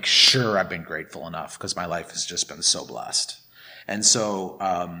want to make sure I've been grateful enough, because my life has just been so blessed. And so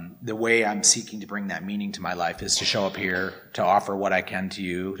the way I'm seeking to bring that meaning to my life is to show up here, to offer what I can to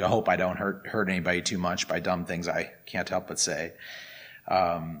you, to hope I don't hurt anybody too much by dumb things I can't help but say.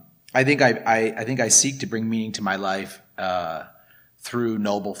 I think I seek to bring meaning to my life through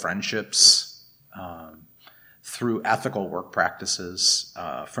noble friendships, through ethical work practices,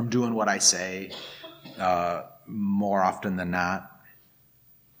 from doing what I say more often than not.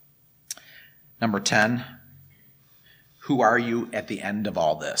 Number 10, who are you at the end of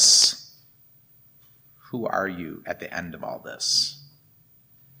all this? Who are you at the end of all this?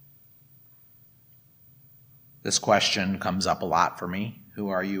 This question comes up a lot for me. Who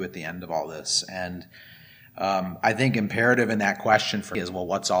are you at the end of all this? And I think imperative in that question for me is, well,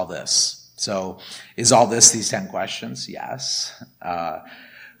 what's all this? So is all this these 10 questions? Yes.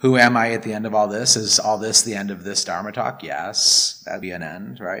 Who am I at the end of all this? Is all this the end of this Dharma talk? Yes. That'd be an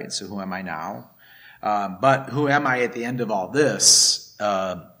end, right? So who am I now? But who am I at the end of all this?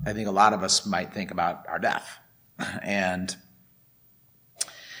 I think a lot of us might think about our death. And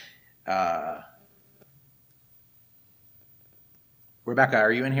Rebecca,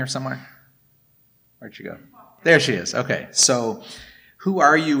 are you in here somewhere? Where'd she go? There she is. Okay. So who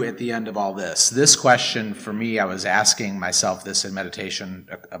are you at the end of all this? This question, for me, I was asking myself this in meditation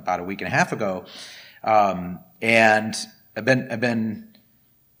about a week and a half ago. And I've been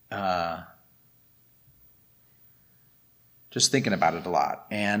just thinking about it a lot.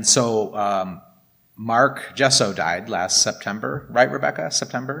 And so Mark Gesso died last September, right, Rebecca?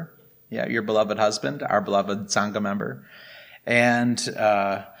 September? Yeah, your beloved husband, our beloved Sangha member. And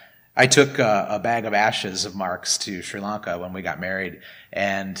I took a bag of ashes of Mark's to Sri Lanka when we got married,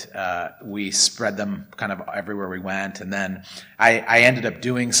 and we spread them kind of everywhere we went. And then I ended up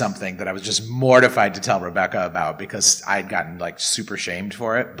doing something that I was just mortified to tell Rebecca about, because I'd gotten like super shamed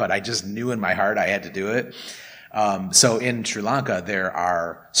for it, but I just knew in my heart I had to do it. So in Sri Lanka, there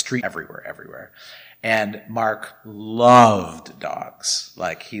are streets everywhere. And Mark loved dogs.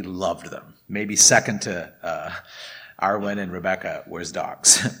 Like, he loved them. Maybe second to Arwen and Rebecca was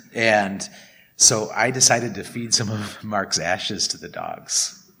dogs. And so I decided to feed some of Mark's ashes to the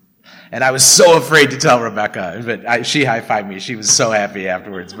dogs. And I was so afraid to tell Rebecca, but she high-fived me. She was so happy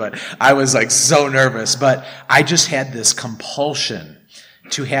afterwards. But I was like so nervous. But I just had this compulsion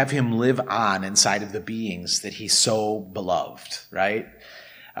to have him live on inside of the beings that he so beloved, right?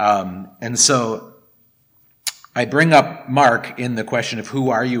 And so I bring up Mark in the question of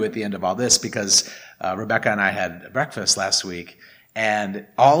who are you at the end of all this, because Rebecca and I had breakfast last week, and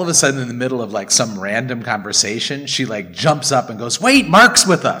all of a sudden in the middle of like some random conversation, she like jumps up and goes, "Wait, Mark's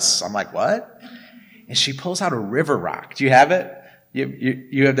with us." I'm like, "What?" And she pulls out a river rock. Do you have it?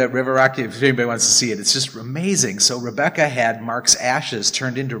 You have that river rock? If anybody wants to see it, it's just amazing. So Rebecca had Mark's ashes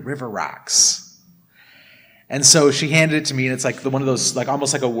turned into river rocks. And so she handed it to me, and it's like one of those, like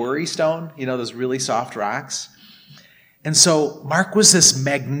almost like a worry stone, you know, those really soft rocks. And so Mark was this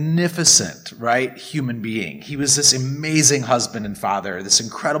magnificent, right, human being. He was this amazing husband and father, this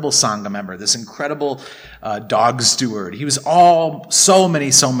incredible Sangha member, this incredible dog steward. He was so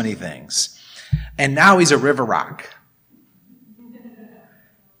many things. And now he's a river rock.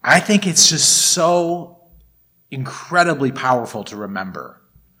 I think it's just so incredibly powerful to remember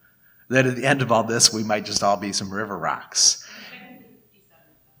that at the end of all this, we might just all be some river rocks.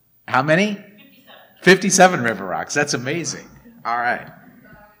 How many? 57 river rocks. That's amazing. All right.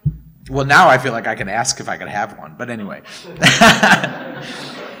 Well, now I feel like I can ask if I could have one. But anyway.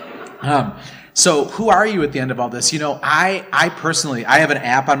 So who are you at the end of all this? I personally, I have an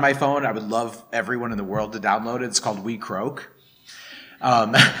app on my phone. I would love everyone in the world to download it. It's called We Croak.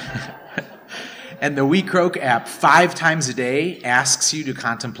 And the We Croak app 5 times a day asks you to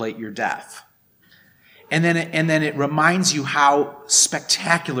contemplate your death. And then it reminds you how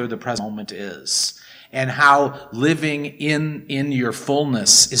spectacular the present moment is, and how living in your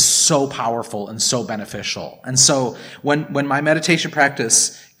fullness is so powerful and so beneficial. And so when my meditation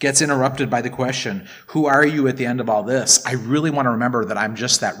practice gets interrupted by the question, who are you at the end of all this? I really want to remember that I'm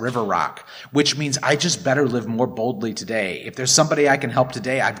just that river rock, which means I just better live more boldly today. If there's somebody I can help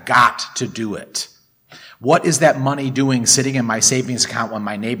today, I've got to do it. What is that money doing sitting in my savings account when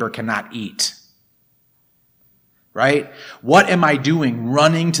my neighbor cannot eat? Right? What am I doing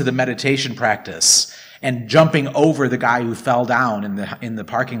running to the meditation practice and jumping over the guy who fell down in the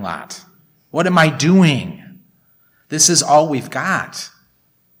parking lot? What am I doing? This is all we've got.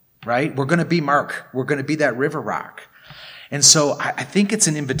 Right? We're going to be Mark. We're going to be that river rock. And so I think it's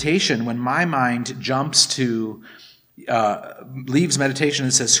an invitation when my mind jumps to, leaves meditation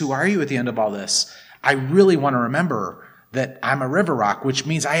and says, who are you at the end of all this? I really want to remember that I'm a river rock, which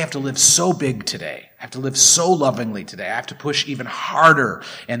means I have to live so big today. I have to live so lovingly today. I have to push even harder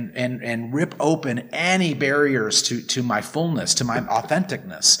and rip open any barriers to my fullness, to my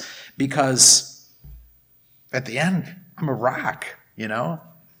authenticness, because at the end, I'm a rock,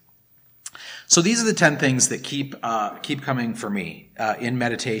 So these are the 10 things that keep coming for me in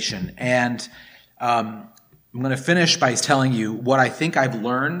meditation. And I'm going to finish by telling you what I think I've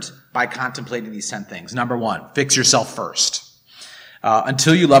learned by contemplating these 10 things. Number 1, fix yourself first.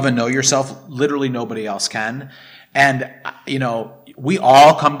 Until you love and know yourself, literally nobody else can. And, we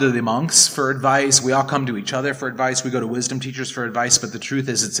all come to the monks for advice. We all come to each other for advice. We go to wisdom teachers for advice. But the truth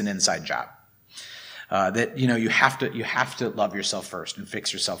is, it's an inside job. You have to love yourself first and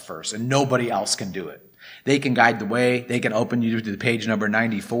fix yourself first. And nobody else can do it. They can guide the way. They can open you to the page number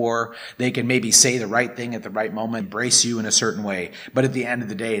 94. They can maybe say the right thing at the right moment, embrace you in a certain way. But at the end of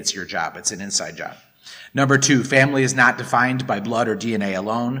the day, it's your job. It's an inside job. Number 2, family is not defined by blood or DNA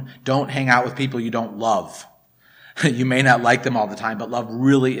alone. Don't hang out with people you don't love. You may not like them all the time, but love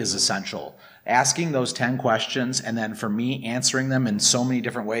really is essential. Asking those 10 questions, and then for me, answering them in so many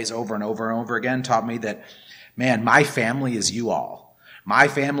different ways over and over and over again, taught me that, man, my family is you all. My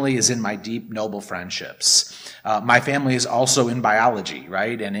family is in my deep, noble friendships. My family is also in biology,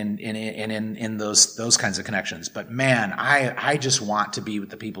 right? And in those kinds of connections. But man, I just want to be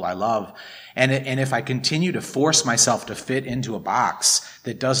with the people I love. And if I continue to force myself to fit into a box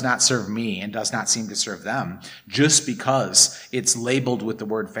that does not serve me and does not seem to serve them, just because it's labeled with the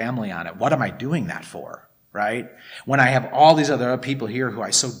word family on it, what am I doing that for? Right? When I have all these other people here who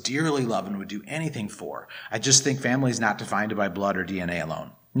I so dearly love and would do anything for, I just think family is not defined by blood or DNA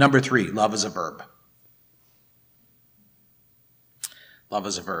alone. Number 3, love is a verb. Love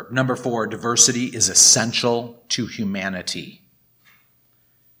is a verb. Number 4, diversity is essential to humanity.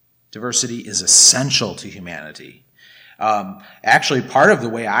 Diversity is essential to humanity. Actually, part of the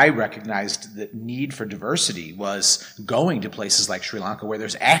way I recognized the need for diversity was going to places like Sri Lanka where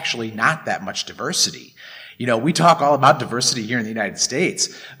there's actually not that much diversity. We talk all about diversity here in the United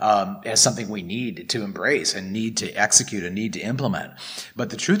States as something we need to embrace and need to execute and need to implement.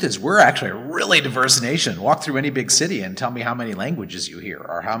 But the truth is we're actually a really diverse nation. Walk through any big city and tell me how many languages you hear,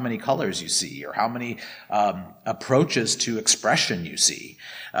 or how many colors you see, or how many approaches to expression you see.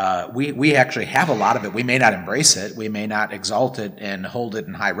 We actually have a lot of it. We may not embrace it. We may not exalt it and hold it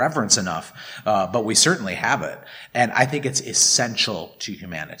in high reverence enough, but we certainly have it. And I think it's essential to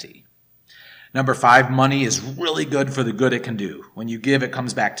humanity. Number 5, money is really good for the good it can do. When you give, it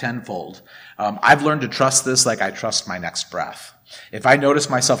comes back tenfold. I've learned to trust this like I trust my next breath. If I notice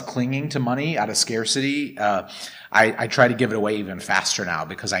myself clinging to money out of scarcity, I try to give it away even faster now,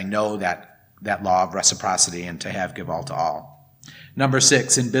 because I know that law of reciprocity and to have, give all to all. Number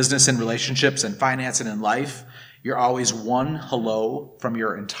 6, in business and relationships and finance and in life, you're always one hello from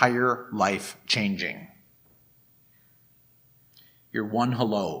your entire life changing. You're one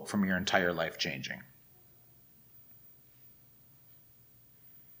hello from your entire life changing.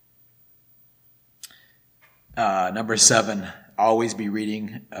 Number 7, always be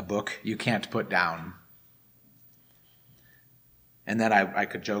reading a book you can't put down. And then I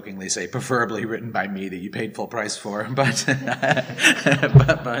could jokingly say, preferably written by me that you paid full price for, but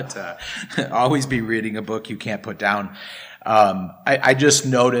always be reading a book you can't put down. I just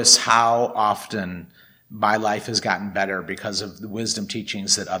notice how often my life has gotten better because of the wisdom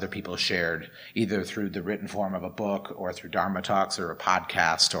teachings that other people shared, either through the written form of a book or through Dharma talks or a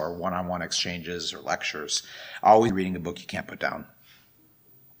podcast or one-on-one exchanges or lectures. Always reading a book you can't put down.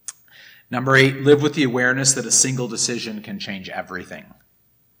 Number 8, live with the awareness that a single decision can change everything.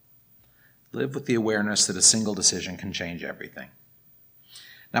 Live with the awareness that a single decision can change everything.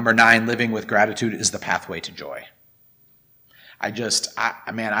 Number 9, living with gratitude is the pathway to joy.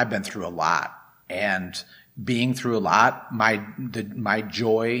 I've been through a lot, and being through a lot, my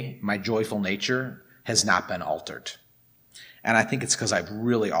joyful nature has not been altered. And I think it's because I've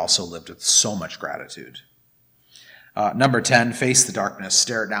really also lived with so much gratitude. Number 10, face the darkness,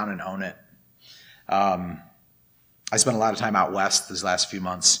 stare it down and own it. I spent a lot of time out west these last few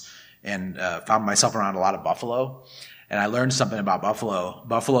months and found myself around a lot of buffalo. And I learned something about buffalo.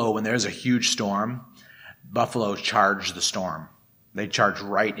 Buffalo, when there's a huge storm, buffalo charge the storm. They charge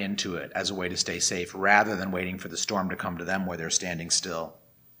right into it as a way to stay safe rather than waiting for the storm to come to them where they're standing still.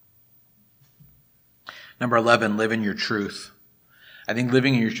 Number 11, live in your truth. I think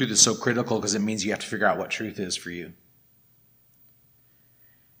living in your truth is so critical because it means you have to figure out what truth is for you.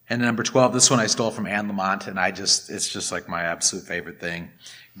 And number 12, this one I stole from Anne Lamott, and it's just like my absolute favorite thing.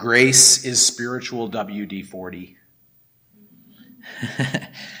 Grace is spiritual WD-40.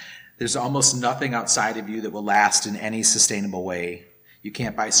 There's almost nothing outside of you that will last in any sustainable way. You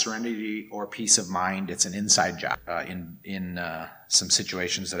can't buy serenity or peace of mind. It's an inside job in some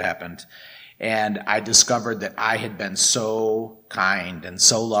situations that happened. And I discovered that I had been so kind and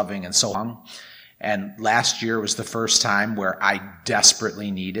so loving and so long. And last year was the first time where I desperately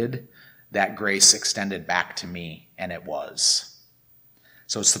needed that grace extended back to me, and it was.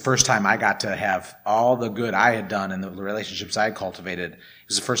 So it's the first time I got to have all the good I had done and the relationships I had cultivated. It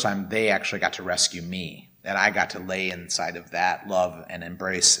was the first time they actually got to rescue me, and I got to lay inside of that love and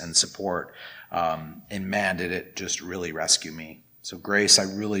embrace and support. And man, did it just really rescue me. So grace, I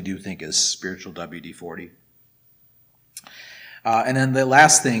really do think, is spiritual WD-40. And then the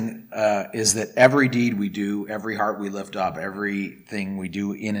last thing is that every deed we do, every heart we lift up, everything we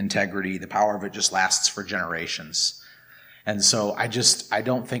do in integrity, the power of it just lasts for generations. And so I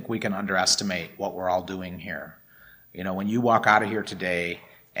don't think we can underestimate what we're all doing here. You know, when you walk out of here today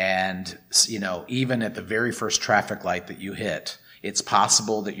and, you know, even at the very first traffic light that you hit, it's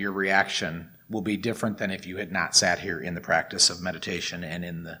possible that your reaction will be different than if you had not sat here in the practice of meditation and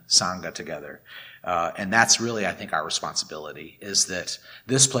in the Sangha together. And that's really, I think, our responsibility, is that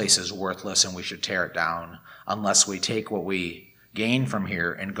this place is worthless and we should tear it down unless we take what we gain from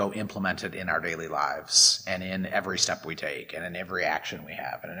here and go implement it in our daily lives and in every step we take and in every action we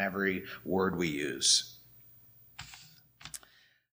have and in every word we use.